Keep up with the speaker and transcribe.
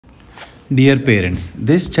Dear parents,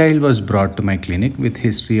 this child was brought to my clinic with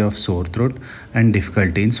history of sore throat and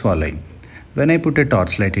difficulty in swallowing. When I put a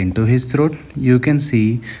torchlight into his throat, you can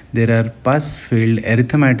see there are pus-filled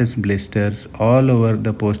erythematous blisters all over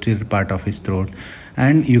the posterior part of his throat,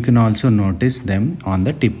 and you can also notice them on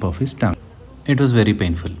the tip of his tongue. It was very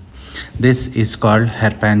painful. This is called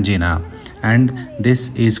HERPANGINA, and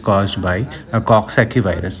this is caused by a coxsackie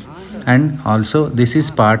virus, and also this is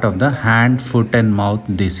part of the hand, foot and mouth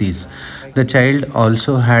disease. The child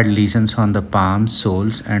also had lesions on the palms,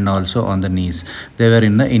 soles and also on the knees. They were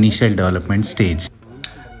in the initial development stage.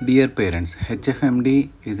 Dear parents, HFMD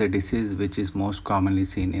is a disease which is most commonly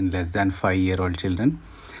seen in less than 5-year-old children.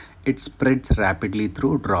 It spreads rapidly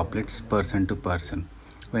through droplets person to person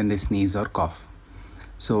when they sneeze or cough.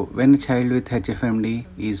 So when a child with HFMD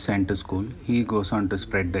is sent to school, he goes on to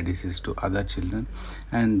spread the disease to other children,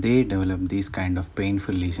 and they develop these kind of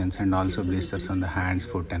painful lesions and also blisters on the hands,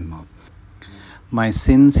 foot and mouth. My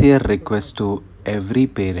sincere request to every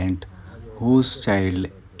parent whose child,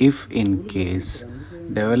 if in case,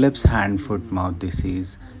 develops hand, foot, mouth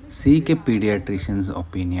disease, seek a pediatrician's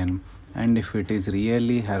opinion, and if it is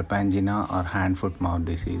really herpangina or hand, foot, mouth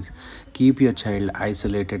disease, keep your child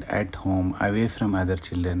isolated at home away from other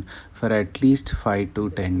children for at least 5 to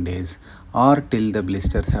 10 days or till the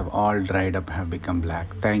blisters have all dried up, have become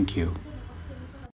black. Thank you.